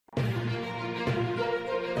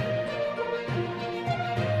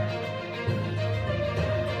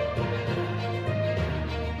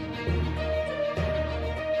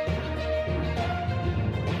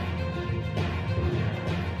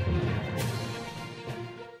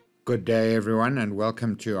Good day, everyone, and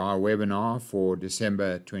welcome to our webinar for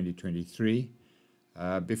December 2023.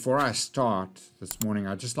 Before I start this morning,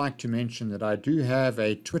 I'd just like to mention that I do have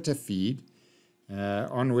a Twitter feed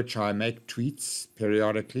on which I make tweets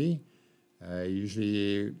periodically,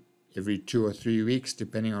 usually every 2 or 3 weeks,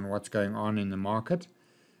 depending on what's going on in the market.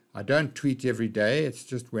 I don't tweet every day, it's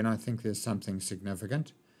just when I think there's something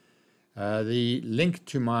significant. The link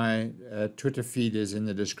to my Twitter feed is in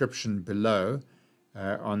the description below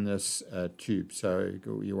on this tube. So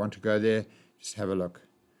you want to go there, just have a look.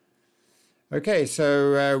 Okay,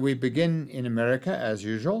 so we begin in America as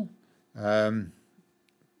usual. At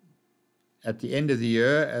the end of the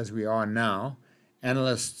year, as we are now,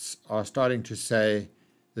 analysts are starting to say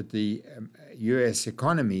that the US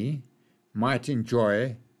economy might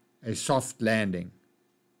enjoy a soft landing.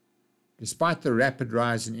 Despite the rapid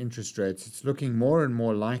rise in interest rates, it's looking more and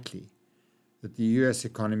more likely that the US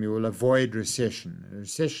economy will avoid recession. A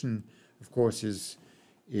recession, of course, is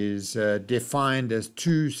defined as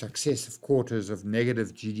 2 successive quarters of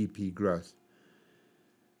negative GDP growth.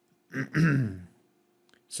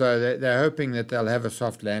 So they're hoping that they'll have a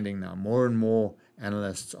soft landing now. More and more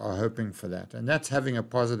analysts are hoping for that, and that's having a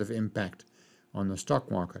positive impact on the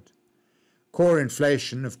stock market. Core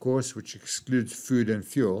inflation, of course, which excludes food and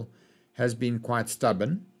fuel, has been quite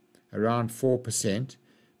stubborn, around 4%,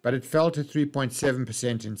 but it fell to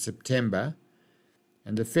 3.7% in September,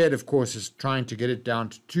 and the Fed, of course, is trying to get it down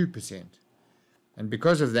to 2%. And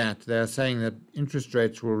because of that, they are saying that interest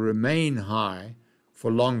rates will remain high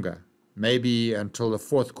for longer, maybe until the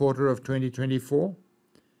fourth quarter of 2024.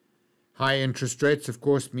 High interest rates, of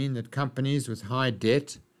course, mean that companies with high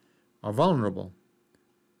debt are vulnerable.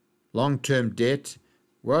 Long-term debt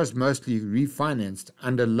was mostly refinanced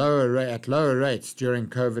at lower rates during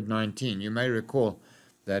COVID-19. You may recall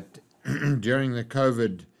that during the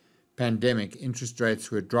COVID pandemic, interest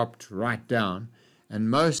rates were dropped right down,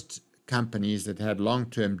 and most companies that had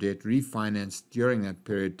long-term debt refinanced during that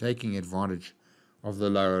period, taking advantage of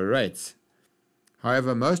the lower rates.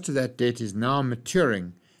 However, most of that debt is now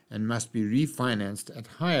maturing and must be refinanced at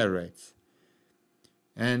higher rates.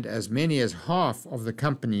 And as many as half of the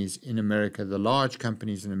companies in America, the large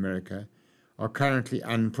companies in America, are currently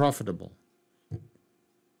unprofitable.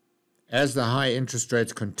 As the high interest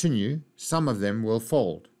rates continue, some of them will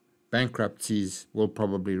fold. Bankruptcies will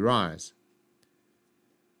probably rise.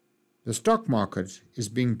 The stock market is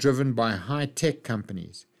being driven by high-tech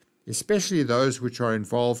companies, especially those which are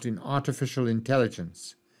involved in artificial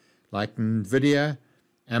intelligence, like NVIDIA,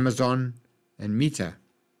 Amazon, and Meta.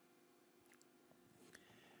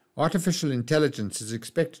 Artificial intelligence is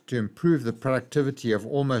expected to improve the productivity of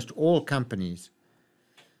almost all companies.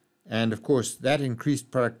 And of course, that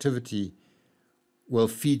increased productivity will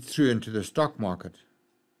feed through into the stock market.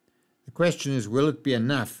 The question is, will it be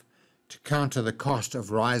enough to counter the cost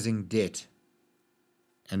of rising debt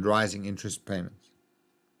and rising interest payments?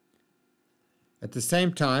 At the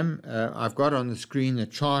same time, I've got on the screen a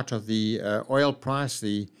chart of the oil price,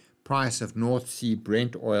 the price of North Sea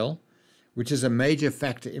Brent oil, which is a major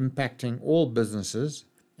factor impacting all businesses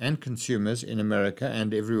and consumers in America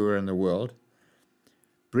and everywhere in the world.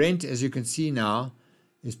 Brent, as you can see now,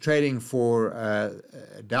 is trading for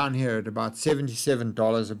down here at about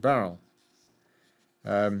 $77 a barrel.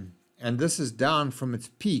 And this is down from its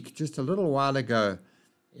peak just a little while ago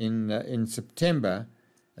in September,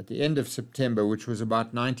 at the end of September, which was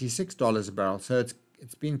about $96 a barrel. So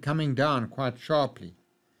it's been coming down quite sharply.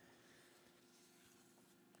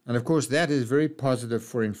 And of course, that is very positive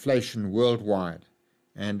for inflation worldwide,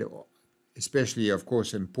 and especially, of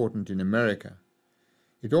course, important in America.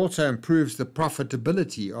 It also improves the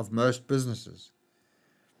profitability of most businesses.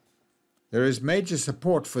 There is major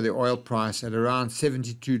support for the oil price at around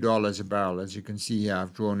 $72 a barrel, as you can see here,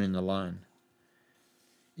 I've drawn in the line.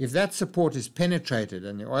 If that support is penetrated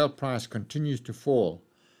and the oil price continues to fall,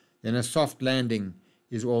 then a soft landing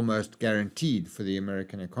is almost guaranteed for the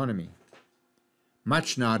American economy.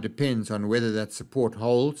 Much now depends on whether that support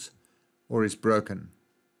holds or is broken.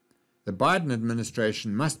 The Biden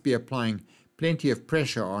administration must be applying plenty of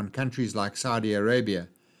pressure on countries like Saudi Arabia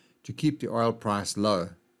to keep the oil price low.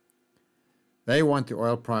 They want the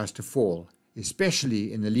oil price to fall,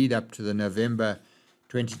 especially in the lead up to the November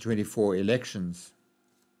 2024 elections.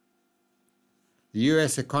 The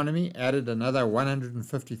US economy added another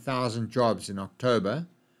 150,000 jobs in October,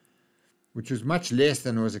 which was much less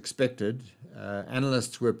than was expected.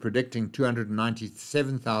 Analysts were predicting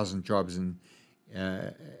 297,000 jobs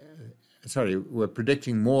were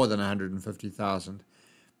predicting more than 150,000.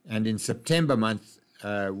 And in September month,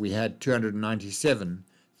 we had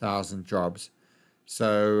 297,000 jobs.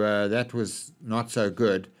 So that was not so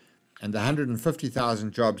good. and the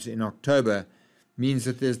 150,000 jobs in October means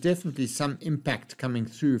that there's definitely some impact coming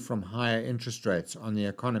through from higher interest rates on the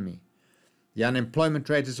economy. The unemployment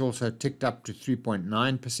rate has also ticked up to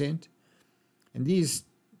 3.9%, and these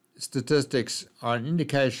statistics are an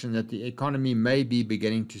indication that the economy may be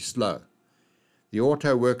beginning to slow. The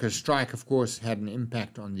auto workers' strike, of course, had an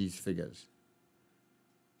impact on these figures.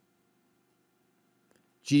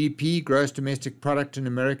 GDP, gross domestic product in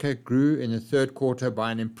America, grew in the third quarter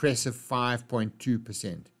by an impressive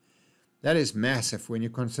 5.2%. That is massive when you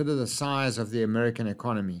consider the size of the American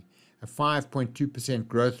economy. A 5.2%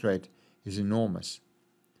 growth rate is enormous.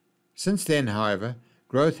 Since then, however,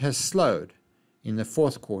 growth has slowed in the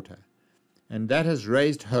fourth quarter, and that has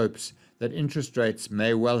raised hopes that interest rates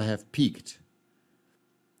may well have peaked.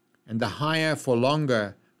 And the higher for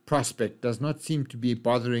longer prospect does not seem to be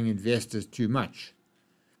bothering investors too much.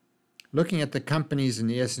 Looking at the companies in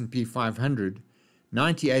the S&P 500,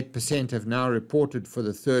 98% have now reported for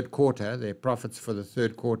the third quarter, their profits for the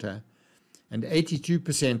third quarter, and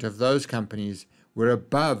 82% of those companies were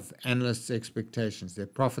above analysts' expectations. Their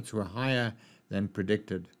profits were higher than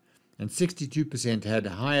predicted, and 62% had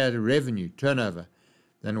higher revenue turnover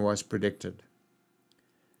than was predicted.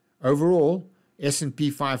 Overall, S&P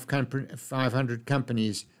 500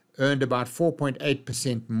 companies earned about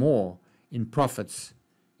 4.8% more in profits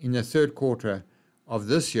in the third quarter of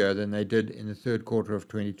this year than they did in the third quarter of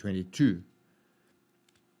 2022.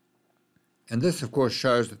 And this, of course,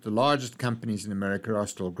 shows that the largest companies in America are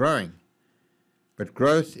still growing, but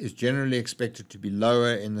growth is generally expected to be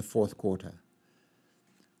lower in the fourth quarter.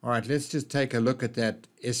 All right, let's just take a look at that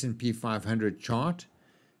S&P 500 chart,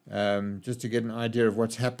 just to get an idea of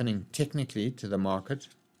what's happening technically to the market.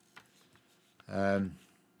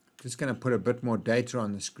 Just going to put a bit more data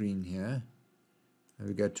on the screen here.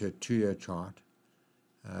 We go to a 2-year chart.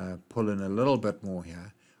 Pull in a little bit more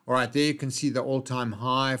here. All right, there you can see the all-time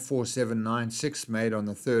high, 4796, made on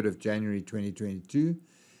the 3rd of January 2022.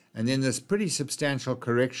 And then this pretty substantial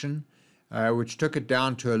correction, which took it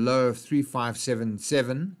down to a low of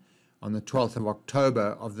 3577 on the 12th of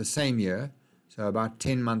October of the same year, so about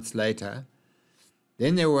 10 months later.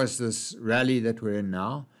 Then there was this rally that we're in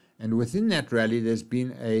now, and within that rally there's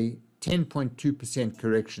been a 10.2%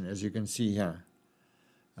 correction, as you can see here.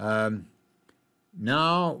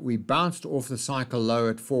 Now we bounced off the cycle low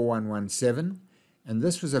at 4117, and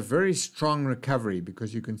this was a very strong recovery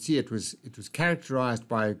because you can see it was characterized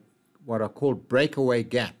by what are called breakaway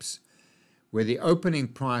gaps, where the opening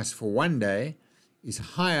price for one day is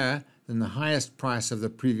higher than the highest price of the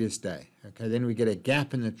previous day. Okay, then we get a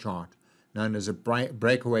gap in the chart known as a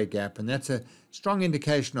breakaway gap, and that's a strong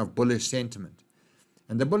indication of bullish sentiment.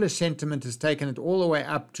 And the bullish sentiment has taken it all the way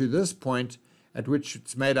up to this point, at which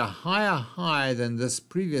it's made a higher high than this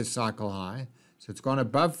previous cycle high. So it's gone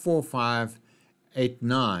above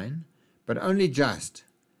 4589, but only just.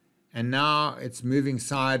 And now it's moving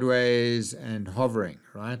sideways and hovering,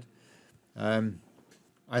 right?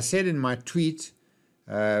 I said in my tweet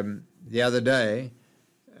the other day,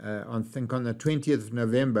 I think on the 20th of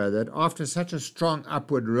November, that after such a strong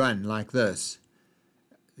upward run like this,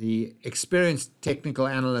 the experienced technical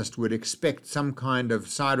analyst would expect some kind of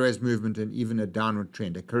sideways movement and even a downward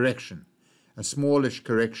trend, a correction, a smallish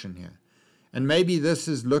correction here. And maybe this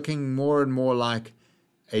is looking more and more like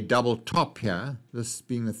a double top here, this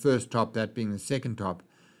being the first top, that being the second top,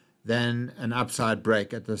 than an upside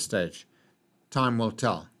break at this stage. Time will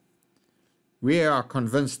tell. We are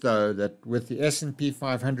convinced, though, that with the S&P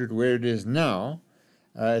 500 where it is now,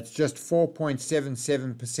 it's just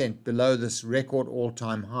 4.77% below this record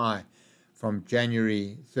all-time high from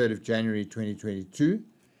 3rd of January 2022.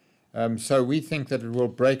 So we think that it will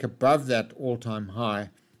break above that all-time high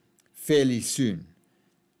fairly soon.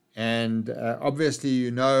 And obviously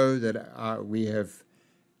you know that we have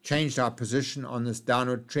changed our position on this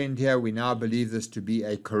downward trend here. We now believe this to be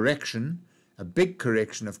a correction, a big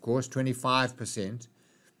correction, of course, 25%.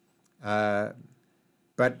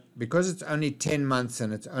 But because it's only 10 months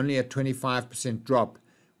and it's only a 25% drop,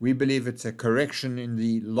 we believe it's a correction in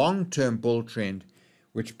the long-term bull trend,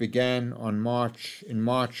 which began in March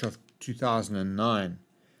of 2009.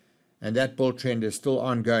 And that bull trend is still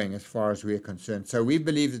ongoing as far as we're concerned. So we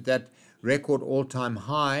believe that that record all-time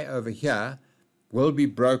high over here will be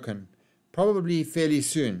broken probably fairly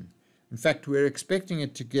soon. In fact, we're expecting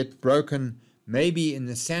it to get broken maybe in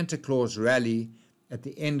the Santa Claus rally at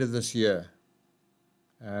the end of this year.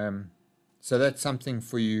 So that's something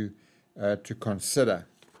for you to consider.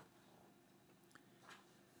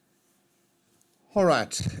 All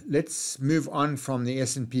right, let's move on from the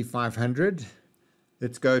S&P 500.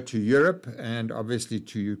 Let's go to Europe and obviously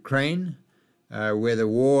to Ukraine. where the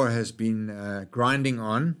war has been grinding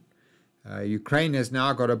on. Ukraine has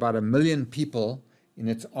now got about 1 million people in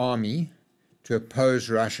its army to oppose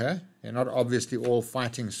Russia. They're not obviously all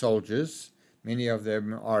fighting soldiers. Many of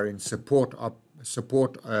them are in support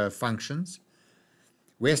functions.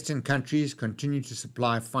 Western countries continue to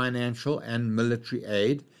supply financial and military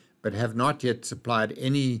aid, but have not yet supplied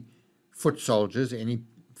any foot soldiers, any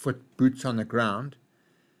foot boots on the ground.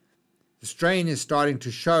 The strain is starting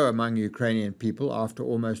to show among Ukrainian people after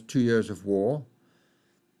almost 2 years of war,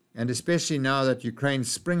 and especially now that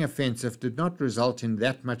Ukraine's spring offensive did not result in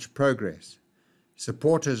that much progress.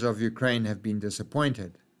 Supporters of Ukraine have been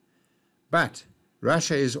disappointed. But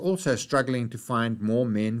Russia is also struggling to find more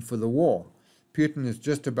men for the war. Putin is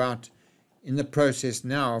just about in the process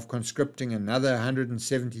now of conscripting another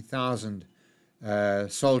 170,000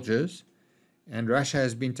 soldiers, and Russia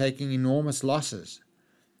has been taking enormous losses.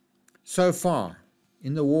 So far,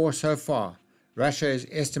 in the war so far, Russia is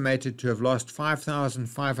estimated to have lost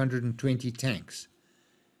 5,520 tanks,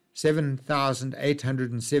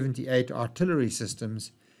 7,878 artillery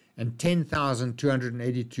systems, and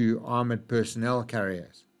 10,282 armored personnel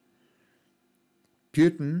carriers.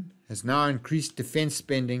 Putin has now increased defense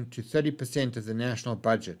spending to 30% of the national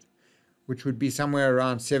budget, which would be somewhere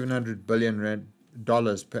around $700 billion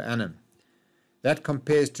per annum. That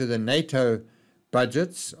compares to the NATO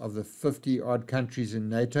budgets of the 50-odd countries in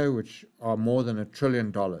NATO, which are more than $1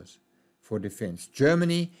 trillion for defense.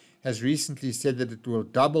 Germany has recently said that it will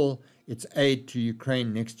double its aid to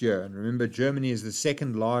Ukraine next year. And remember, Germany is the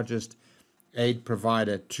second largest aid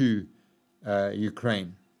provider to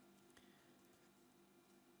Ukraine.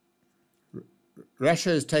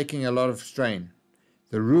 Russia is taking a lot of strain.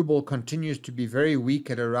 The ruble continues to be very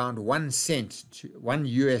weak at around 1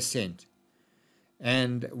 US cent.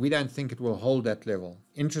 And we don't think it will hold that level.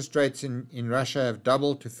 Interest rates in Russia have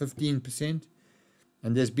doubled to 15%,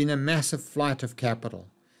 and there's been a massive flight of capital.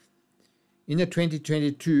 In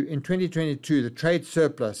 2022, the trade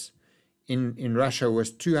surplus in Russia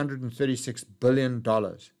was $236 billion,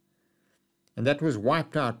 and that was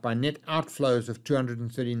wiped out by net outflows of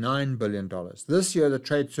 $239 billion. This year, the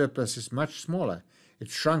trade surplus is much smaller.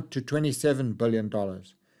 It shrunk to $27 billion.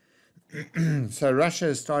 So Russia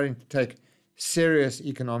is starting to take serious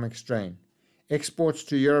economic strain. Exports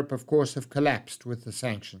to Europe, of course, have collapsed with the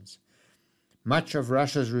sanctions. Much of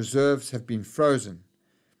Russia's reserves have been frozen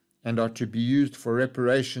and are to be used for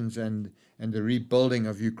reparations and the rebuilding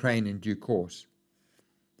of Ukraine in due course.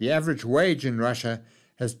 The average wage in Russia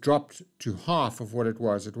has dropped to half of what it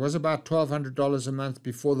was. It was about $1,200 a month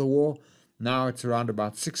before the war. Now it's around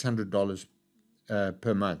about $600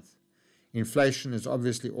 per month. Inflation is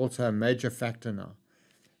obviously also a major factor now.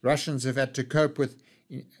 Russians have had to cope with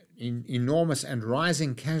enormous and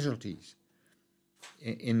rising casualties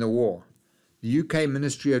in the war. The UK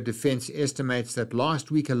Ministry of Defence estimates that last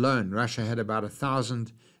week alone, Russia had about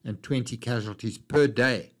 1,020 casualties per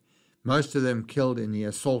day, most of them killed in the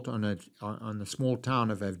assault on the small town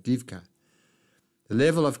of Avdiivka. The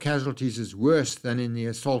level of casualties is worse than in the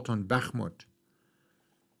assault on Bakhmut.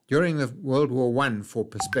 During the World War I, for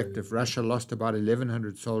perspective, Russia lost about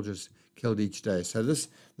 1,100 soldiers killed each day. So this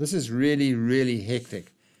is really, really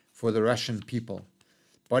hectic for the Russian people.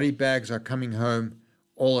 Body bags are coming home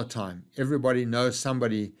all the time. Everybody knows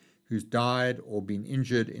somebody who's died or been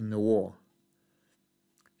injured in the war.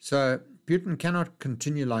 So Putin cannot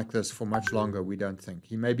continue like this for much longer, we don't think.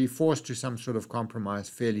 He may be forced to some sort of compromise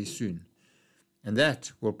fairly soon, and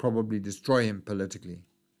that will probably destroy him politically.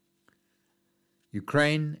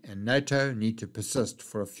 Ukraine and NATO need to persist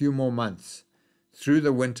for a few more months through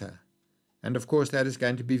the winter. And of course, that is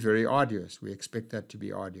going to be very arduous. We expect that to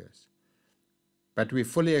be arduous. But we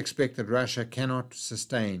fully expect that Russia cannot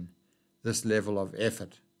sustain this level of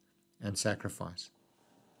effort and sacrifice.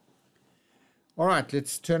 All right,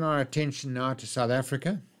 let's turn our attention now to South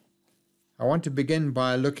Africa. I want to begin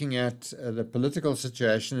by looking at the political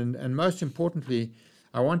situation, and most importantly,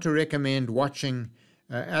 I want to recommend watching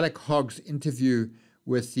Alec Hogg's interview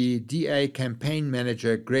with the DA campaign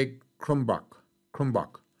manager, Greg Krumbach.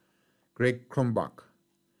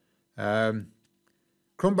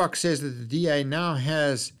 Krumbach says that the DA now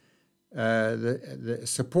has the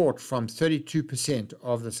support from 32%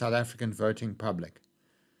 of the South African voting public,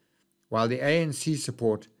 while the ANC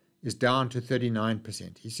support is down to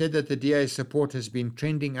 39%. He said that the DA's support has been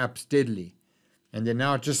trending up steadily, and they're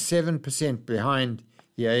now just 7% behind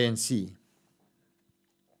the ANC.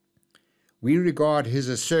 We regard his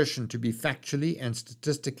assertion to be factually and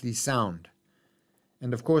statistically sound.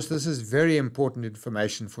 And of course, this is very important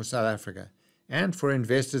information for South Africa and for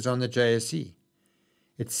investors on the JSE.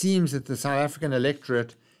 It seems that the South African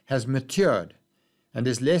electorate has matured and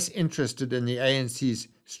is less interested in the ANC's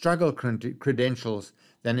struggle credentials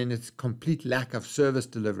than in its complete lack of service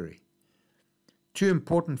delivery. Two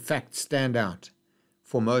important facts stand out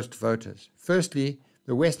for most voters. Firstly,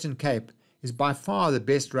 the Western Cape is by far the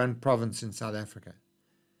best run province in South Africa,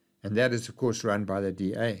 and that is of course run by the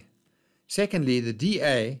DA. Secondly, the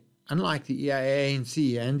DA, unlike the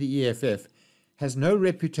ANC and the EFF, has no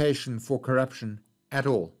reputation for corruption at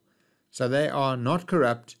all. So they are not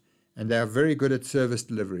corrupt and they are very good at service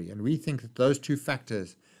delivery. And we think that those two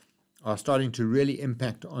factors are starting to really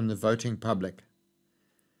impact on the voting public.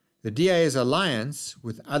 The DA's alliance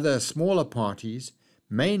with other smaller parties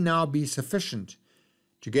may now be sufficient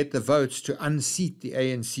to get the votes to unseat the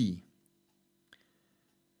ANC.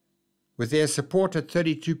 With their support at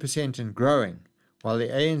 32% and growing, while the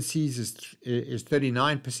ANC's is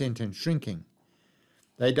 39% and shrinking,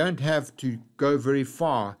 they don't have to go very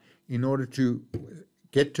far in order to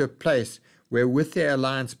get to a place where with their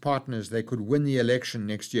alliance partners they could win the election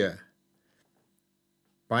next year.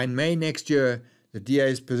 By May next year, the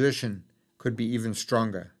DA's position could be even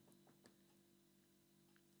stronger.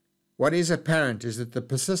 What is apparent is that the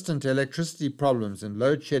persistent electricity problems and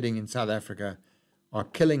load shedding in South Africa are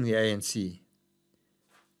killing the ANC.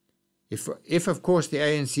 If of course the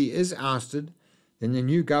ANC is ousted, then the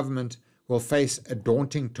new government will face a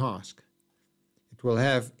daunting task. It will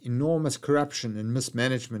have enormous corruption and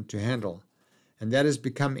mismanagement to handle, and that has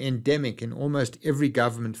become endemic in almost every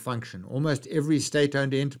government function. Almost every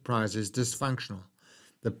state-owned enterprise is dysfunctional.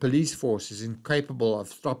 The police force is incapable of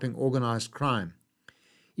stopping organized crime.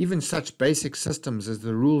 Even such basic systems as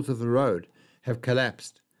the rules of the road have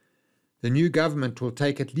collapsed. The new government will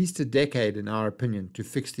take at least a decade, in our opinion, to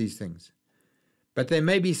fix these things. But there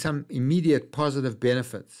may be some immediate positive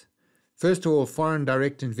benefits. First of all, foreign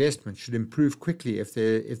direct investment should improve quickly if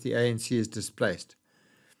the ANC is displaced.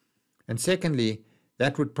 And secondly,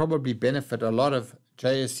 that would probably benefit a lot of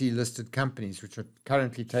JSE-listed companies, which are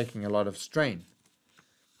currently taking a lot of strain.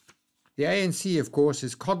 The ANC, of course,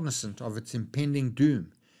 is cognizant of its impending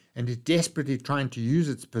doom and is desperately trying to use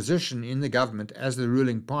its position in the government as the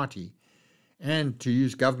ruling party and to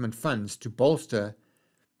use government funds to bolster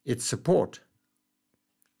its support.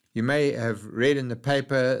 You may have read in the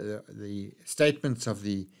paper the statements of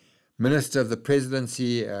the Minister of the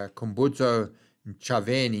Presidency, Khumbudzo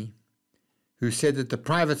Ntshavheni, who said that the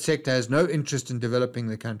private sector has no interest in developing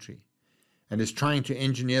the country and is trying to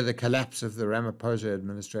engineer the collapse of the Ramaphosa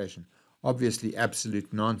administration. Obviously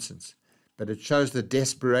absolute nonsense, but it shows the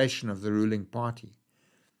desperation of the ruling party.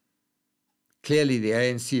 Clearly the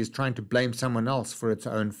ANC is trying to blame someone else for its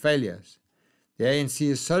own failures. The ANC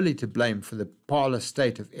is solely to blame for the parlous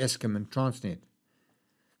state of Eskom and Transnet.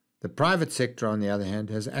 The private sector, on the other hand,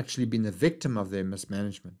 has actually been the victim of their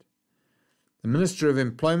mismanagement. The Minister of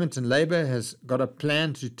Employment and Labour has got a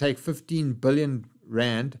plan to take 15 billion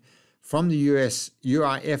rand from the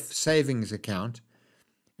UIF savings account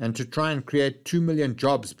and to try and create 2 million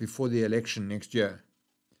jobs before the election next year.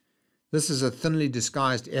 This is a thinly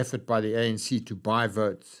disguised effort by the ANC to buy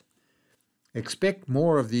votes. Expect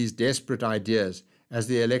more of these desperate ideas as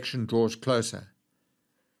the election draws closer.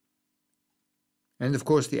 And of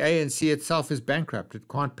course, the ANC itself is bankrupt. It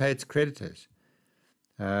can't pay its creditors.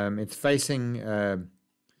 It's facing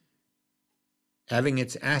having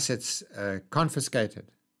its assets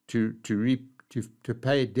confiscated to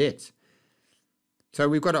pay debts. So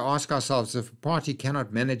we've got to ask ourselves, if a party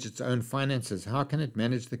cannot manage its own finances, how can it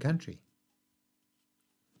manage the country?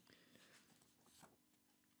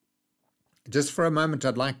 Just for a moment,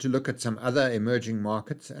 I'd like to look at some other emerging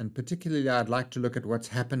markets, and particularly I'd like to look at what's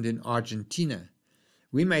happened in Argentina.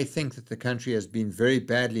 We may think that the country has been very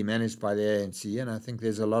badly managed by the ANC, and I think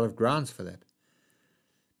there's a lot of grounds for that.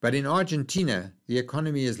 But in Argentina, the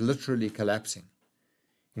economy is literally collapsing.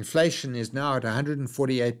 Inflation is now at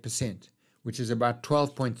 148%, which is about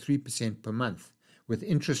 12.3% per month, with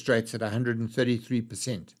interest rates at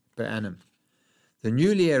 133% per annum. The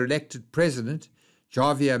newly elected president,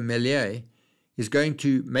 Javier Milei, is going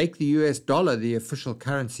to make the US dollar the official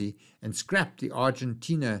currency and scrap the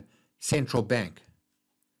Argentina central bank.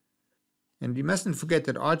 And you mustn't forget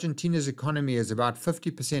that Argentina's economy is about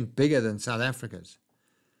 50% bigger than South Africa's.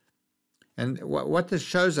 And what this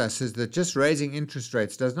shows us is that just raising interest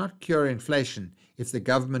rates does not cure inflation if the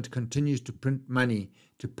government continues to print money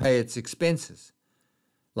to pay its expenses.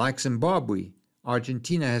 Like Zimbabwe,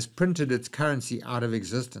 Argentina has printed its currency out of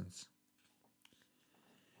existence.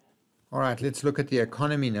 All right, let's look at the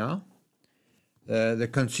economy now. The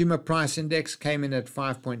consumer price index came in at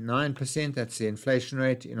 5.9%. That's the inflation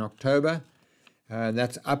rate in October.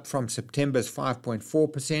 That's up from September's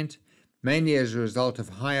 5.4%. mainly as a result of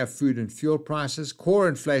higher food and fuel prices. Core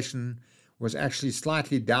inflation was actually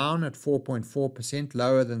slightly down at 4.4%,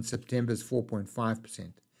 lower than September's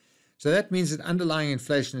 4.5%. So that means that underlying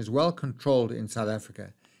inflation is well controlled in South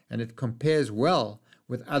Africa, and it compares well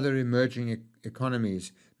with other emerging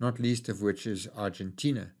economies, not least of which is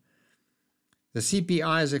Argentina. The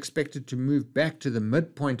CPI is expected to move back to the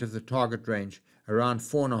midpoint of the target range, around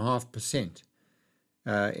 4.5%,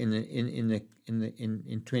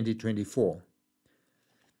 in 2024.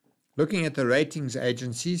 Looking at the ratings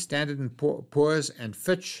agencies, Standard & Poor's and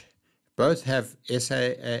Fitch both have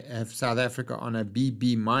South Africa on a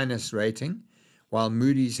BB minus rating, while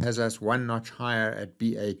Moody's has us one notch higher at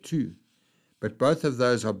BA2. But both of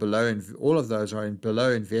those are below, all of those are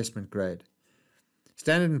below investment grade.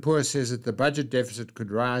 Standard & Poor's says that the budget deficit could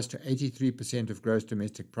rise to 83% of gross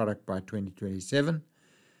domestic product by 2027.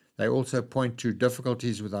 They also point to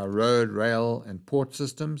difficulties with our road, rail, and port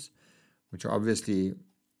systems, which are obviously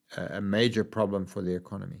a major problem for the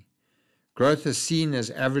economy. Growth is seen as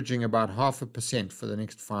averaging about 0.5% for the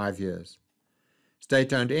next 5 years.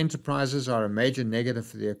 State-owned enterprises are a major negative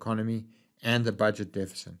for the economy and the budget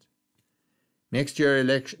deficit. Next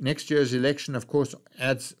year's election, of course,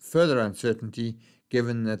 adds further uncertainty,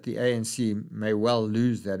 given that the ANC may well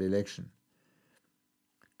lose that election.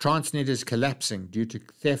 Transnet is collapsing due to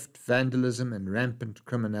theft, vandalism, and rampant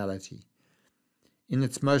criminality. In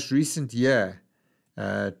its most recent year,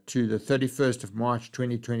 to the 31st of March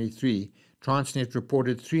 2023, Transnet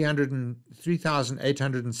reported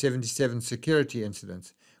 3,877 security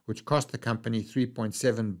incidents, which cost the company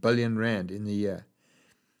 3.7 billion rand in the year.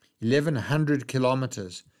 1,100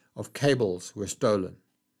 kilometers of cables were stolen.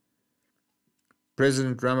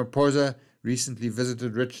 President Ramaphosa recently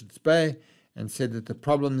visited Richards Bay and said that the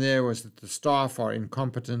problem there was that the staff are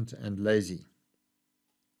incompetent and lazy.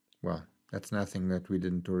 Well, that's nothing that we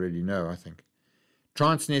didn't already know, I think.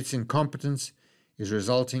 Transnet's incompetence is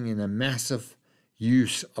resulting in a massive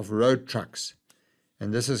use of road trucks,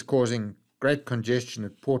 and this is causing great congestion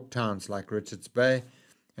at port towns like Richards Bay,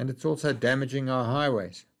 and it's also damaging our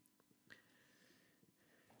highways.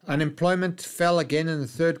 Unemployment fell again in the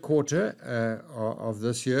third quarter of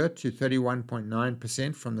this year to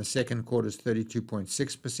 31.9% from the second quarter's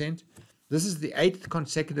 32.6%. This is the 8th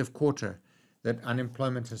consecutive quarter that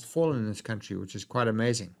unemployment has fallen in this country, which is quite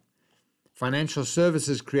amazing. Financial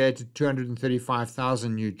services created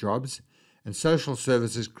 235,000 new jobs, and social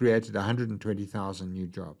services created 120,000 new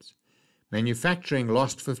jobs. Manufacturing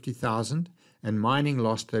lost 50,000, and mining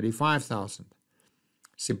lost 35,000.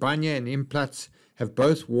 Sibanye and Implats have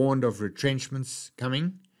both warned of retrenchments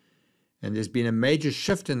coming, and there's been a major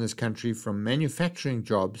shift in this country from manufacturing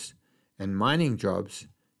jobs and mining jobs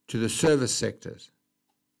to the service sectors.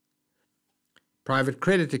 Private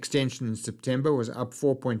credit extension in September was up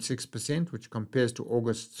 4.6%, which compares to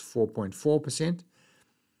August's 4.4%.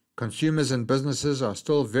 Consumers and businesses are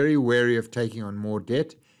still very wary of taking on more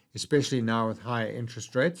debt, especially now with higher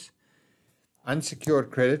interest rates.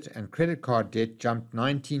 Unsecured credit and credit card debt jumped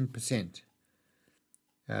 19%.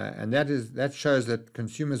 And that shows that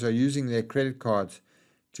consumers are using their credit cards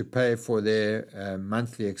to pay for their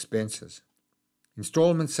monthly expenses.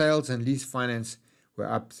 Installment sales and lease finance were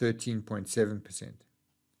up 13.7%.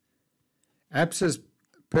 ABSA's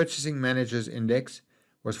Purchasing Managers Index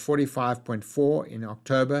was 45.4 in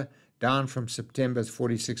October, down from September's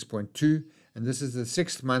 46.2, and this is the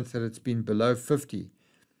 6th month that it's been below 50.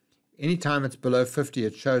 Anytime it's below 50,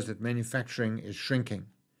 it shows that manufacturing is shrinking.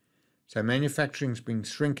 So manufacturing's been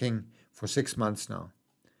shrinking for 6 months now.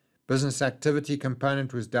 Business activity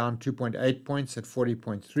component was down 2.8 points at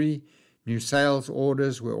 40.3. New sales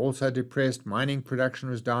orders were also depressed. Mining production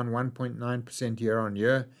was down 1.9% year on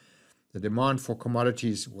year. The demand for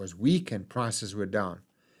commodities was weak and prices were down.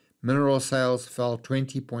 Mineral sales fell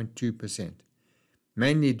 20.2%,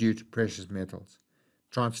 mainly due to precious metals.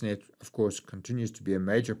 Transnet, of course, continues to be a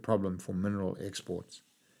major problem for mineral exports.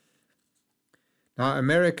 Now,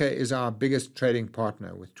 America is our biggest trading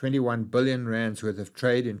partner, with 21 billion rands worth of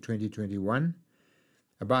trade in 2021.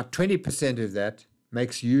 About 20% of that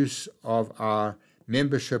makes use of our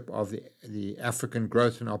membership of the African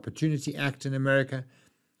Growth and Opportunity Act in America,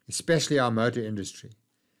 especially our motor industry.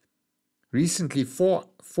 Recently, four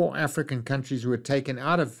African countries were taken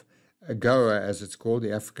out of AGOA, as it's called,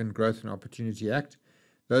 the African Growth and Opportunity Act.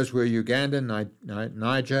 Those were Uganda,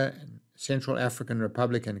 Niger, Central African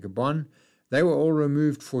Republic, and Gabon. They were all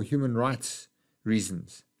removed for human rights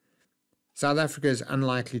reasons. South Africa is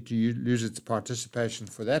unlikely to lose its participation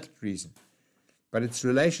for that reason. But its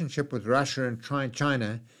relationship with Russia and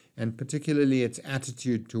China, and particularly its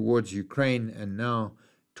attitude towards Ukraine and now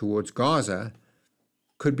towards Gaza,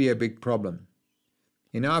 could be a big problem.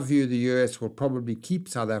 In our view, the US will probably keep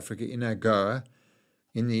South Africa in AGOA,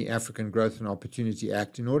 in the African Growth and Opportunity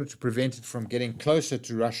Act, in order to prevent it from getting closer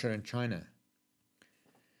to Russia and China.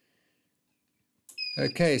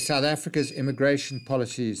 Okay, South Africa's immigration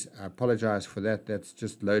policies, I apologize for that, that's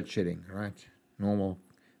just load shedding, right? Normal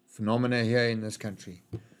phenomena here in this country.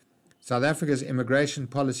 South Africa's immigration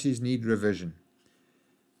policies need revision.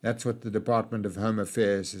 That's what the Department of Home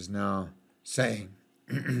Affairs is now saying.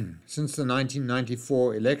 Since the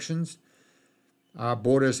 1994 elections, our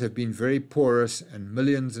borders have been very porous and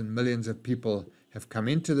millions of people have come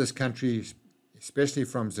into this country, especially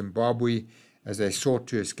from Zimbabwe, as they sought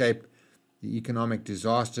to escape the economic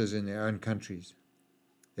disasters in their own countries.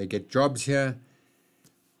 They get jobs here,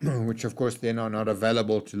 which of course then are not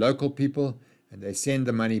available to local people, and they send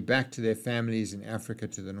the money back to their families in Africa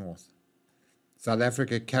to the north. South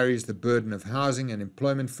Africa carries the burden of housing and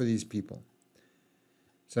employment for these people.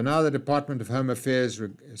 So now the Department of Home Affairs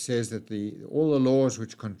says that all the laws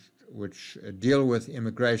which deal with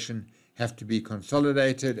immigration have to be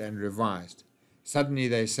consolidated and revised. Suddenly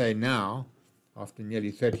they say now, after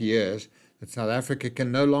nearly 30 years, that South Africa can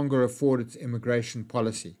no longer afford its immigration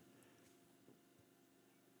policy.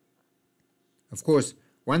 Of course,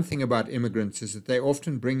 one thing about immigrants is that they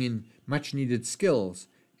often bring in much needed skills,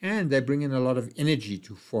 and they bring in a lot of energy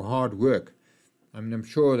for hard work. I mean, I'm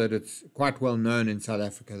sure that it's quite well known in South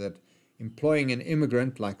Africa that employing an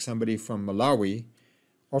immigrant like somebody from Malawi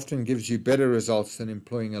often gives you better results than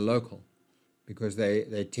employing a local, because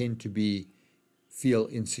they tend to feel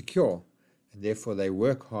insecure, and therefore they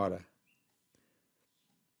work harder.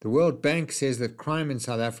 The World Bank says that crime in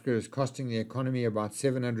South Africa is costing the economy about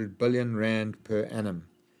 700 billion rand per annum.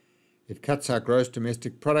 It cuts our gross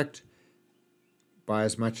domestic product by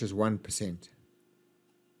as much as 1%.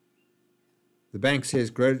 The bank says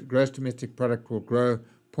gross domestic product will grow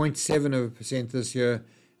 0.7% this year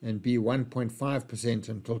and be 1.5%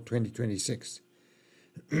 until 2026.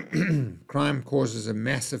 Crime causes a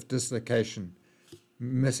massive misallocation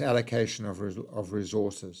of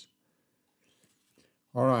resources.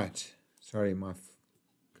 All right. Sorry, my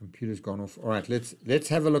computer's gone off. All right, let's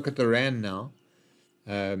have a look at the rand now.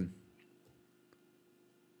 I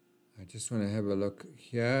just want to have a look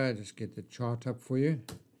here. Just get the chart up for you.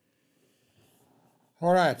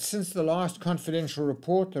 All right, since the last confidential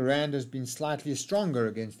report, the rand has been slightly stronger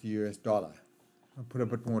against the US dollar. I'll put a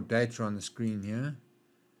bit more data on the screen here.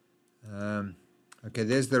 Okay,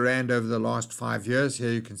 there's the rand over the last 5 years. Here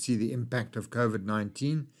you can see the impact of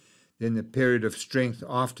COVID-19, then the period of strength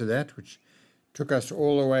after that, which took us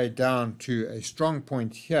all the way down to a strong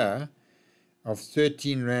point here of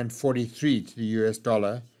 13 Rand 43 to the US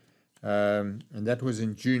dollar, and that was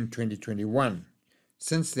in June 2021.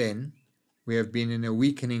 Since then, we have been in a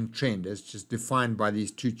weakening trend, as just defined by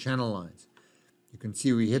these two channel lines. You can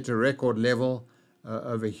see we hit a record level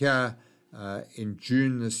over here in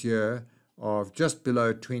June this year of just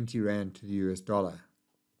below 20 Rand to the US dollar.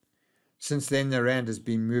 Since then, the rand has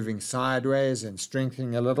been moving sideways and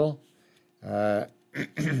strengthening a little. But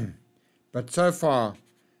so far,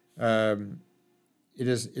 it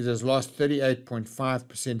has lost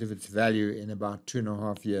 38.5% of its value in about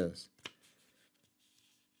 2.5 years.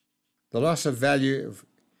 The loss of value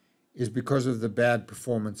is because of the bad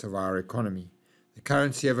performance of our economy. The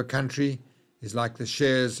currency of a country is like the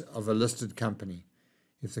shares of a listed company.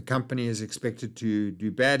 If the company is expected to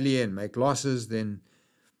do badly and make losses, then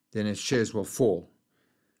its shares will fall.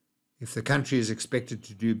 If the country is expected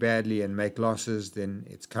to do badly and make losses, then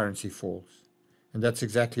its currency falls. And that's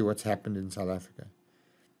exactly what's happened in South Africa.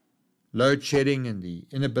 Load shedding and the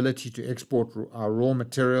inability to export our raw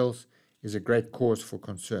materials is a great cause for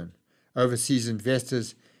concern. Overseas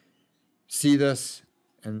investors see this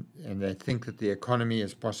and they think that the economy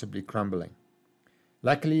is possibly crumbling.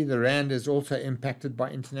 Luckily, the rand is also impacted by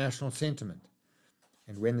international sentiment.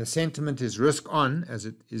 And when the sentiment is risk on, as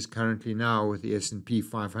it is currently now with the S&P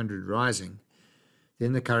 500 rising,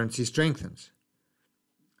 then the currency strengthens.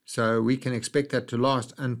 So we can expect that to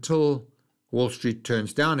last until Wall Street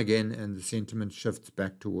turns down again and the sentiment shifts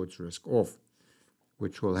back towards risk off,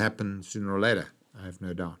 which will happen sooner or later, I have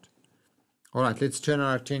no doubt. All right, let's turn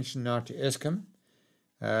our attention now to Eskom.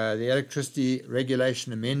 The Electricity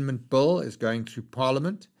Regulation Amendment Bill is going through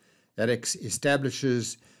Parliament. That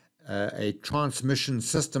establishes a transmission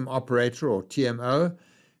system operator, or TMO,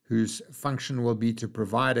 whose function will be to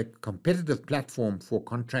provide a competitive platform for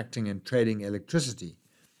contracting and trading electricity.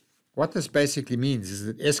 What this basically means is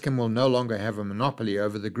that Eskom will no longer have a monopoly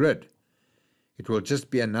over the grid. It will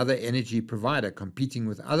just be another energy provider competing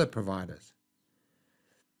with other providers.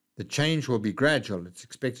 The change will be gradual. It's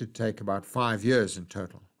expected to take about 5 years in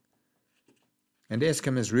total. And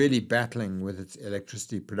Eskom is really battling with its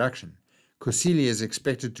electricity production. Kusile is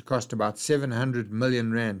expected to cost about 700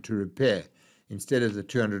 million rand to repair instead of the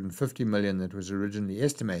 250 million that was originally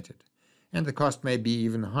estimated. And the cost may be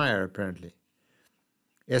even higher, apparently.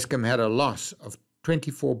 Eskom had a loss of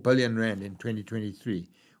 24 billion rand in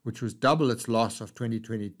 2023, which was double its loss of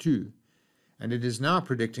 2022, and it is now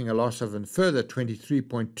predicting a loss of a further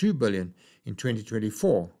 23.2 billion in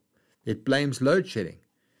 2024. It blames load shedding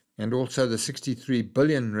and also the 63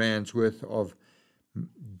 billion rands worth of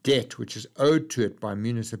debt which is owed to it by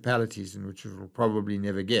municipalities and which it will probably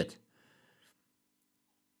never get.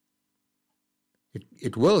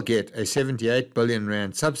 It will get a 78 billion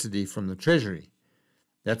rand subsidy from the Treasury.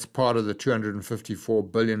 That's part of the 254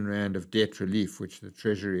 billion rand of debt relief which the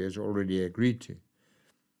Treasury has already agreed to.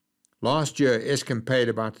 Last year, Eskom paid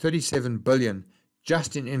about 37 billion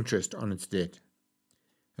just in interest on its debt.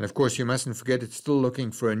 And of course, you mustn't forget it's still looking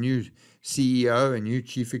for a new CEO, a new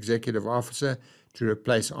chief executive officer to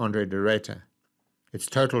replace Andre de Ruyter. Its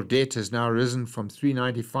total debt has now risen from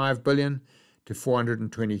 395 billion to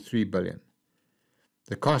 423 billion.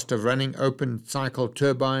 The cost of running open cycle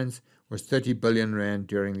turbines was 30 billion rand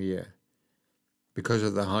during the year because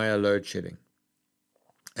of the higher load shedding.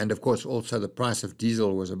 And of course, also the price of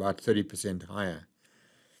diesel was about 30% higher.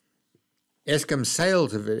 Eskom's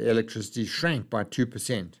sales of electricity shrank by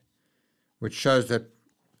 2%, which shows that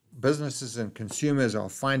businesses and consumers are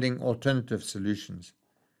finding alternative solutions.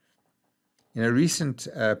 In a recent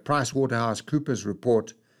PricewaterhouseCoopers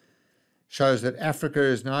report, shows that Africa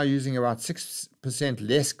is now using about 6%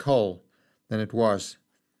 less coal than it was,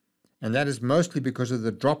 and that is mostly because of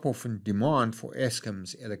the drop-off in demand for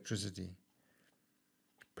Eskom's electricity.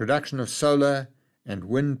 Production of solar and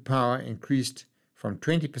wind power increased from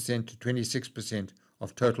 20% to 26%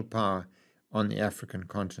 of total power on the African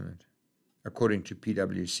continent, according to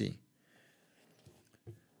PwC.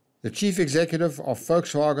 The chief executive of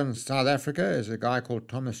Volkswagen South Africa is a guy called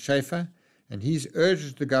Thomas Schaefer, and he's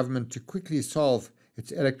urged the government to quickly solve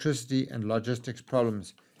its electricity and logistics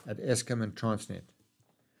problems at Eskom and Transnet.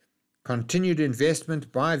 Continued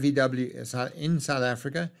investment by VW in South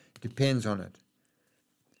Africa depends on it.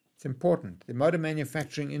 It's important. The motor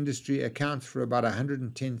manufacturing industry accounts for about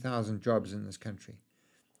 110,000 jobs in this country.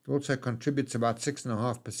 It also contributes about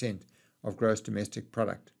 6.5% of gross domestic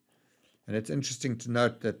product. And it's interesting to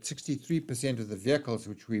note that 63% of the vehicles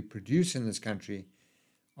which we produce in this country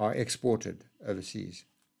are exported overseas.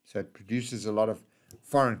 So it produces a lot of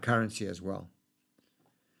foreign currency as well.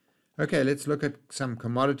 Okay, let's look at some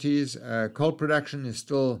commodities. Coal production is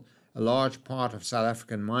still a large part of South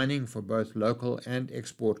African mining for both local and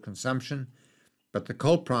export consumption, but the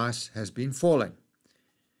coal price has been falling.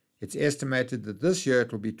 It's estimated that this year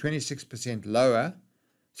it will be 26% lower,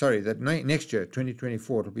 next year,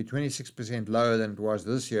 2024, it will be 26% lower than it was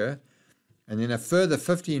this year, and then a further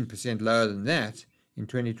 15% lower than that in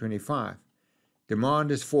 2025.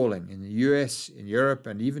 Demand is falling in the US, in Europe,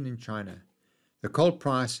 and even in China. The coal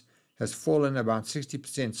price has fallen about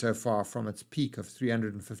 60% so far from its peak of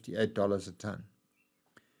 $358 a ton.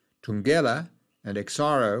 Thungela and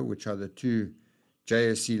Exxaro, which are the two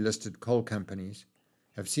JSE-listed coal companies,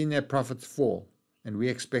 have seen their profits fall, and we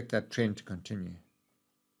expect that trend to continue.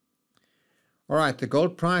 All right, the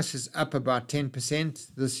gold price is up about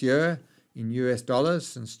 10% this year in US dollars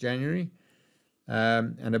since January,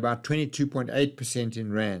 and about 22.8%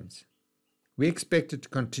 in rands. We expect it to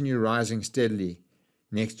continue rising steadily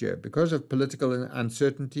next year because of political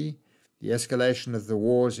uncertainty. The escalation of the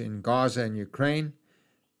wars in Gaza and Ukraine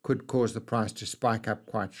could cause the price to spike up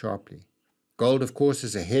quite sharply. Gold, of course,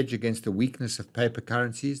 is a hedge against the weakness of paper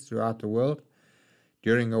currencies throughout the world.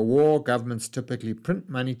 During a war, governments typically print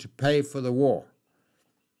money to pay for the war.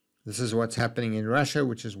 This is what's happening in Russia,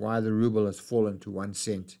 which is why the ruble has fallen to 1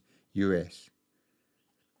 cent US.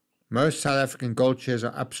 Most South African gold shares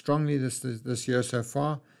are up strongly this year so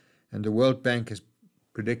far, and the World Bank is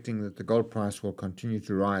predicting that the gold price will continue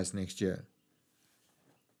to rise next year.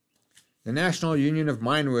 The National Union of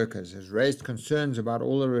Mine Workers has raised concerns about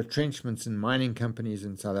all the retrenchments in mining companies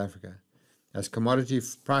in South Africa. As commodity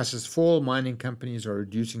prices fall, mining companies are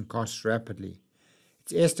reducing costs rapidly.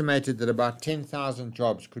 It's estimated that about 10,000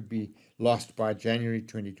 jobs could be lost by January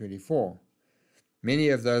 2024. Many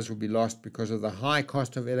of those will be lost because of the high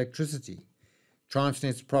cost of electricity.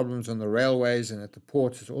 Transnet's problems on the railways and at the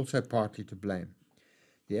ports is also partly to blame.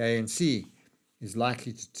 The ANC is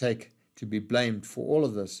likely to be blamed for all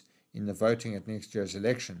of this in the voting at next year's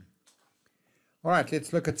election. All right,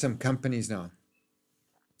 let's look at some companies now.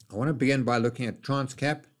 I want to begin by looking at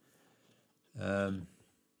Transcap.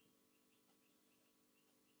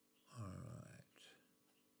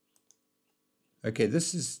 Okay,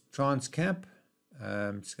 this is Transcap.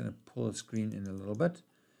 I'm just going to pull the screen in a little bit.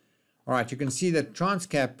 All right, you can see that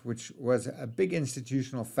Transcap, which was a big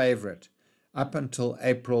institutional favorite up until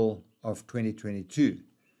April of 2022,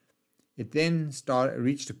 it then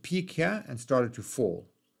reached a peak here and started to fall.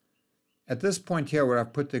 At this point here where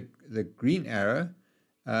I've put the green arrow,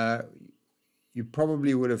 you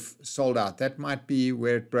probably would have sold out. That might be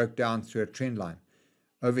where it broke down through a trend line.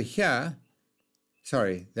 Over here,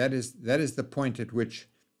 sorry, that is the point at which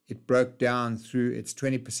it broke down through its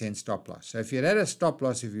 20% stop loss. So if you had a stop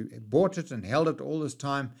loss, if you bought it and held it all this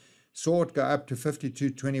time, saw it go up to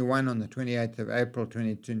 52.21 on the 28th of April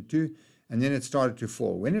 2022, and then it started to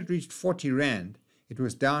fall. When it reached 40 Rand, it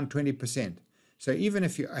was down 20%. So even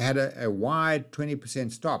if you had a wide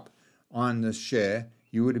 20% stop on this share,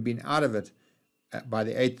 you would have been out of it by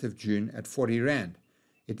the 8th of June at 40 Rand.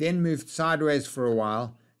 It then moved sideways for a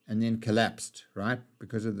while and then collapsed, right,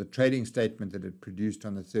 because of the trading statement that it produced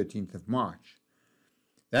on the 13th of March.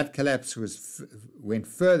 That collapse went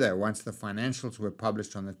further once the financials were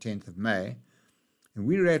published on the 10th of May. And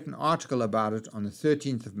we wrote an article about it on the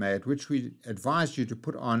 13th of May, at which we advised you to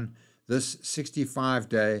put on this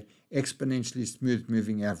 65-day exponentially smooth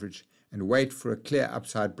moving average and wait for a clear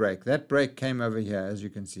upside break. That break came over here, as you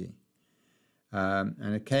can see.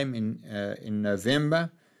 And it came in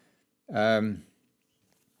November,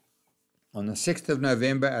 on the 6th of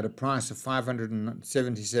November at a price of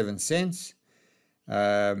 577 cents.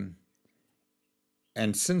 And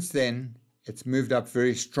since then, it's moved up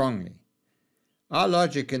very strongly. Our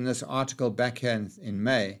logic in this article back here in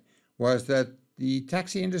May was that the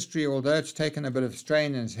taxi industry, although it's taken a bit of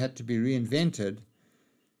strain and has had to be reinvented,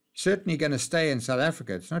 certainly going to stay in South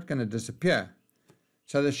Africa. It's not going to disappear.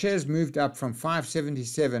 So the shares moved up from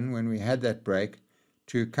 577 when we had that break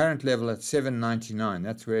to current level at 799.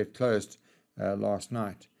 That's where it closed last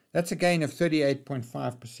night. That's a gain of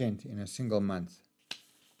 38.5% in a single month.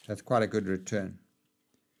 That's quite a good return.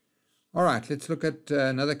 All right, let's look at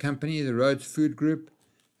another company, the Rhodes Food Group.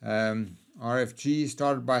 RFG,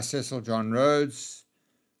 started by Cecil John Rhodes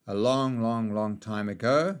a long time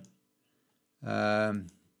ago.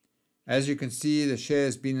 As you can see, the share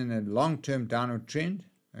has been in a long-term downward trend,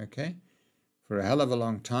 okay, for a hell of a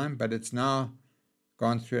long time, but it's now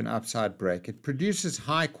gone through an upside break. It produces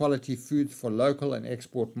high-quality foods for local and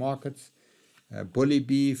export markets, bully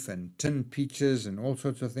beef and tinned peaches and all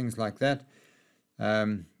sorts of things like that.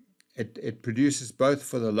 It produces both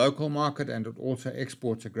for the local market and it also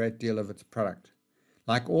exports a great deal of its product.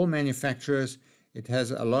 Like all manufacturers, it has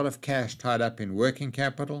a lot of cash tied up in working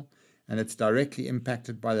capital, and it's directly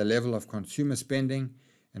impacted by the level of consumer spending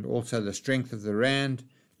and also the strength of the rand,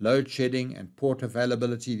 load shedding, and port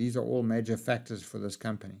availability. These are all major factors for this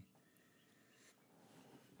company.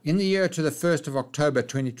 In the year to the 1st of October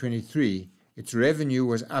 2023, its revenue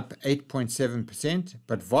was up 8.7%,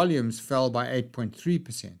 but volumes fell by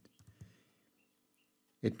 8.3%.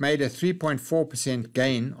 It made a 3.4%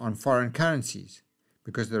 gain on foreign currencies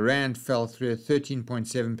because the rand fell through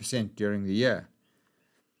 13.7% during the year.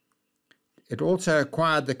 It also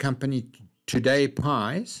acquired the company Today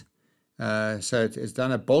Pies, so it's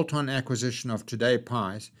done a bolt-on acquisition of Today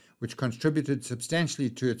Pies, which contributed substantially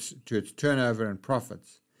to its turnover and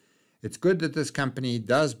profits. It's good that this company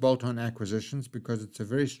does bolt-on acquisitions because it's a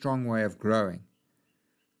very strong way of growing.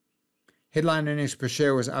 Headline earnings per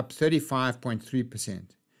share was up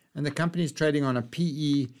 35.3%, and the company is trading on a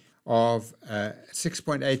PE of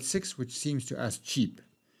 6.86, which seems to us cheap.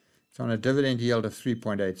 It's on a dividend yield of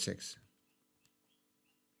 3.86.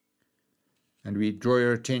 And we draw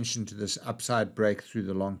your attention to this upside break through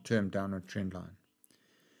the long-term downward trend line.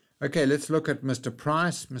 Okay, let's look at Mr.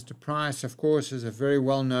 Price. Mr. Price, of course, is a very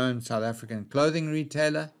well-known South African clothing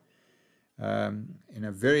retailer in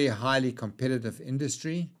a very highly competitive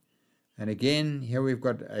industry. And again, here we've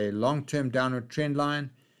got a long-term downward trend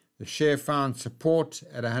line. The share found support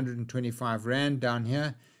at 125 Rand down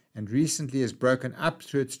here and recently has broken up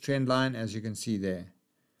through its trend line, as you can see there.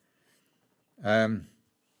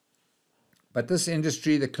 But this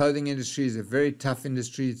industry, the clothing industry, is a very tough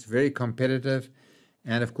industry. It's very competitive.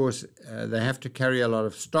 And of course, they have to carry a lot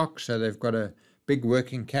of stock, so they've got a big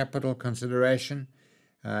working capital consideration.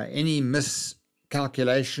 Any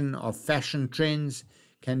miscalculation of fashion trends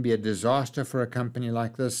can be a disaster for a company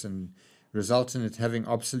like this and result in it having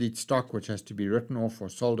obsolete stock, which has to be written off or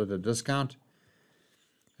sold at a discount.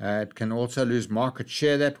 It can also lose market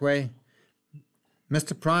share that way.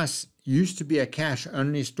 Mr. Price used to be a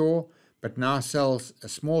cash-only store, but now sells a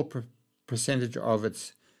small percentage of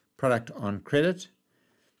its product on credit.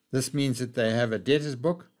 This means that they have a debtors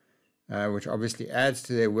book, which obviously adds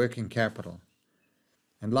to their working capital.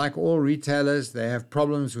 And like all retailers, they have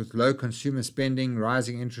problems with low consumer spending,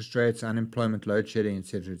 rising interest rates, unemployment, load shedding,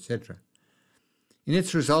 etc., etc. In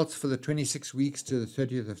its results for the 26 weeks to the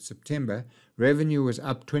 30th of September, revenue was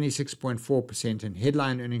up 26.4% and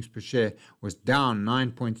headline earnings per share was down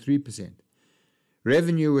 9.3%.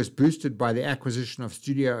 Revenue was boosted by the acquisition of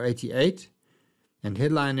Studio 88, and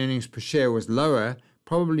headline earnings per share was lower,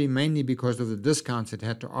 probably mainly because of the discounts it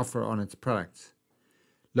had to offer on its products.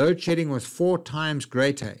 Load shedding was 4 times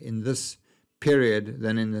greater in this period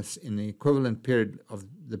than in the equivalent period of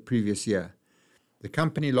the previous year. The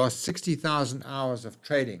company lost 60,000 hours of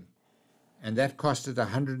trading, and that costed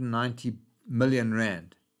 190 million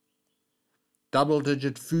rand.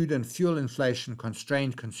 Double-digit food and fuel inflation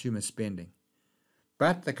constrained consumer spending.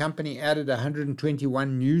 But the company added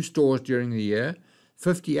 121 new stores during the year.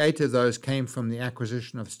 58 of those came from the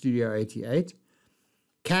acquisition of Studio 88.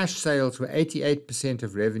 Cash sales were 88%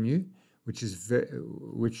 of revenue, which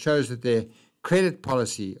shows that their credit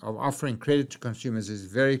policy of offering credit to consumers is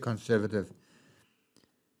very conservative.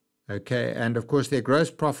 Okay, and of course their gross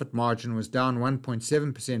profit margin was down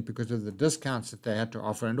 1.7% because of the discounts that they had to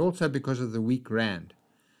offer and also because of the weak rand.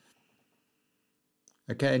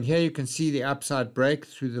 Okay, and here you can see the upside break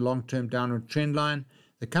through the long-term downward trend line.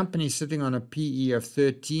 The company is sitting on a PE of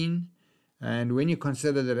 13, and when you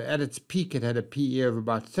consider that at its peak it had a PE of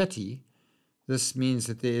about 30, this means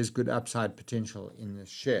that there is good upside potential in this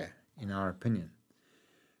share, in our opinion.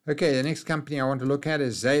 Okay, the next company I want to look at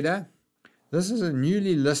is Zeda. This is a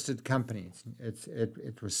newly listed company.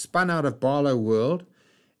 It was spun out of Barlow World,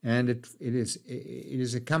 and it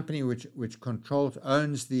is a company which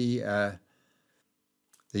owns the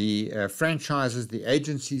franchises, the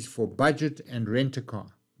agencies for Budget and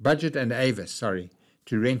Avis,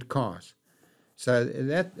 to rent cars. So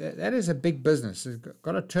that is a big business. It's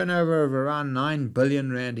got a turnover of around 9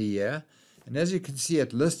 billion rand a year. And as you can see,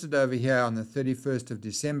 it listed over here on the 31st of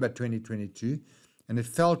December 2022, and it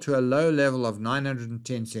fell to a low level of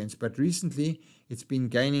 910 cents. But recently, it's been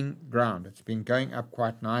gaining ground. It's been going up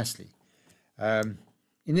quite nicely. In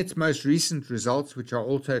its most recent results, which are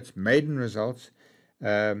also its maiden results,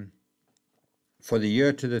 for the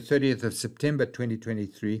year to the 30th of September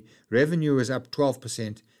 2023, revenue was up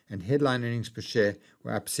 12% and headline earnings per share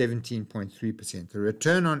were up 17.3%. The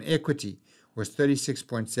return on equity was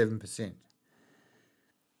 36.7%.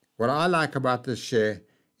 What I like about this share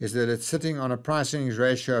is that it's sitting on a price earnings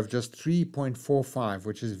ratio of just 3.45,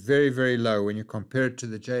 which is very, very low when you compare it to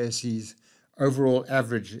the JSE's overall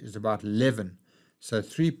average is about 11. So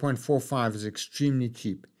 3.45 is extremely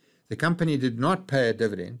cheap. The company did not pay a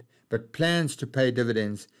dividend, but plans to pay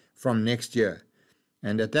dividends from next year.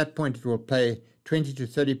 And at that point, it will pay 20 to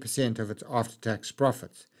 30% of its after-tax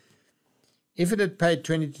profits. If it had paid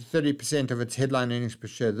 20 to 30% of its headline earnings per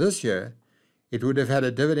share this year, it would have had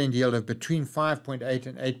a dividend yield of between 5.8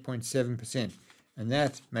 and 8.7%. And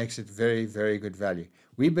that makes it very, very good value.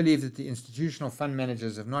 We believe that the institutional fund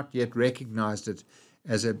managers have not yet recognized it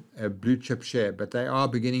as a blue chip share, but they are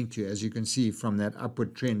beginning to, as you can see from that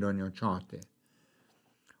upward trend on your chart there.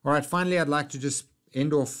 All right, finally, I'd like to just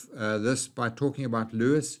end off this by talking about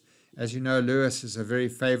Lewis. As you know, Lewis is a very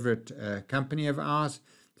favorite company of ours.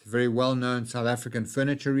 It's a very well-known South African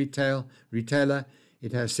furniture retailer.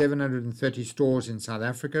 It has 730 stores in South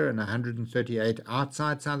Africa and 138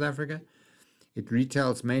 outside South Africa. It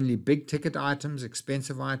retails mainly big-ticket items,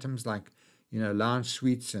 expensive items like lounge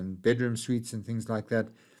suites and bedroom suites and things like that.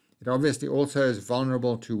 It obviously also is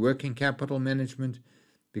vulnerable to working capital management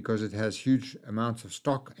because it has huge amounts of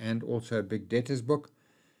stock and also a big debtors book.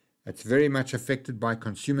 It's very much affected by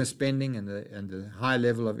consumer spending and the high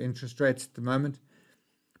level of interest rates at the moment.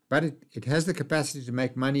 But it has the capacity to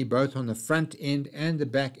make money both on the front end and the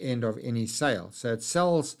back end of any sale. So it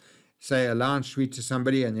sells, say, a lounge suite to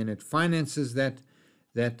somebody, and then it finances that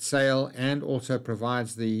sale and also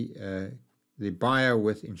provides the buyer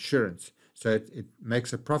with insurance. So it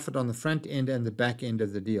makes a profit on the front end and the back end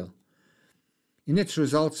of the deal. In its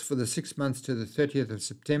results for the 6 months to the 30th of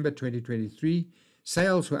September 2023,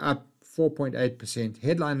 sales were up 4.8%.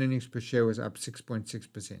 Headline earnings per share was up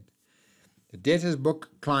 6.6%. The debtors book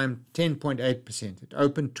climbed 10.8%. It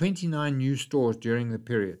opened 29 new stores during the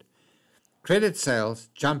period. Credit sales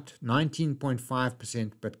jumped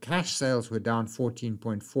 19.5%, but cash sales were down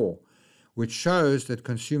 14.4%, which shows that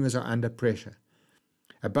consumers are under pressure.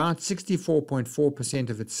 About 64.4%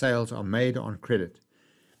 of its sales are made on credit.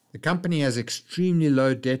 The company has extremely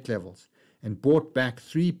low debt levels and bought back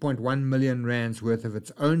 3.1 million rands worth of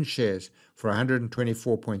its own shares for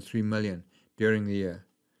 124.3 million during the year.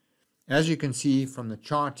 As you can see from the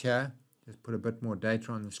chart here, just put a bit more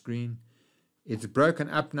data on the screen, it's broken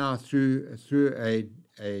up now through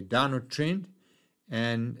a downward trend,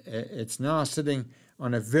 and it's now sitting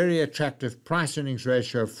on a very attractive price earnings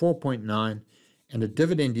ratio of 4.9 and a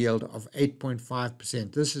dividend yield of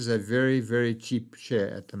 8.5%. This is a very, very cheap share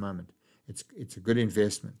at the moment. It's a good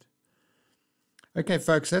investment. Okay,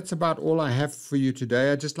 folks, that's about all I have for you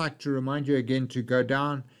today. I'd just like to remind you again to go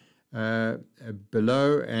down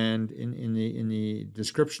below and in the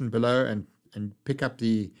description below and pick up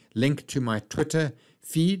the link to my Twitter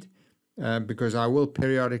feed, because I will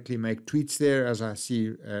periodically make tweets there as I see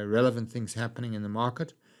relevant things happening in the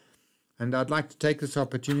market. And I'd like to take this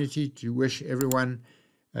opportunity to wish everyone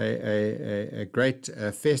a great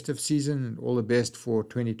festive season and all the best for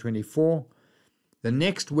 2024. The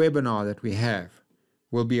next webinar that we have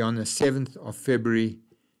will be on the 7th of February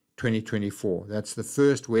 2024. That's the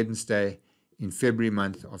first Wednesday in February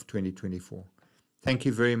month of 2024. Thank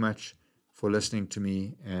you very much for listening to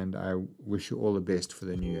me, and I wish you all the best for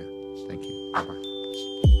the new year. Thank you.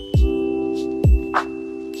 Bye-bye.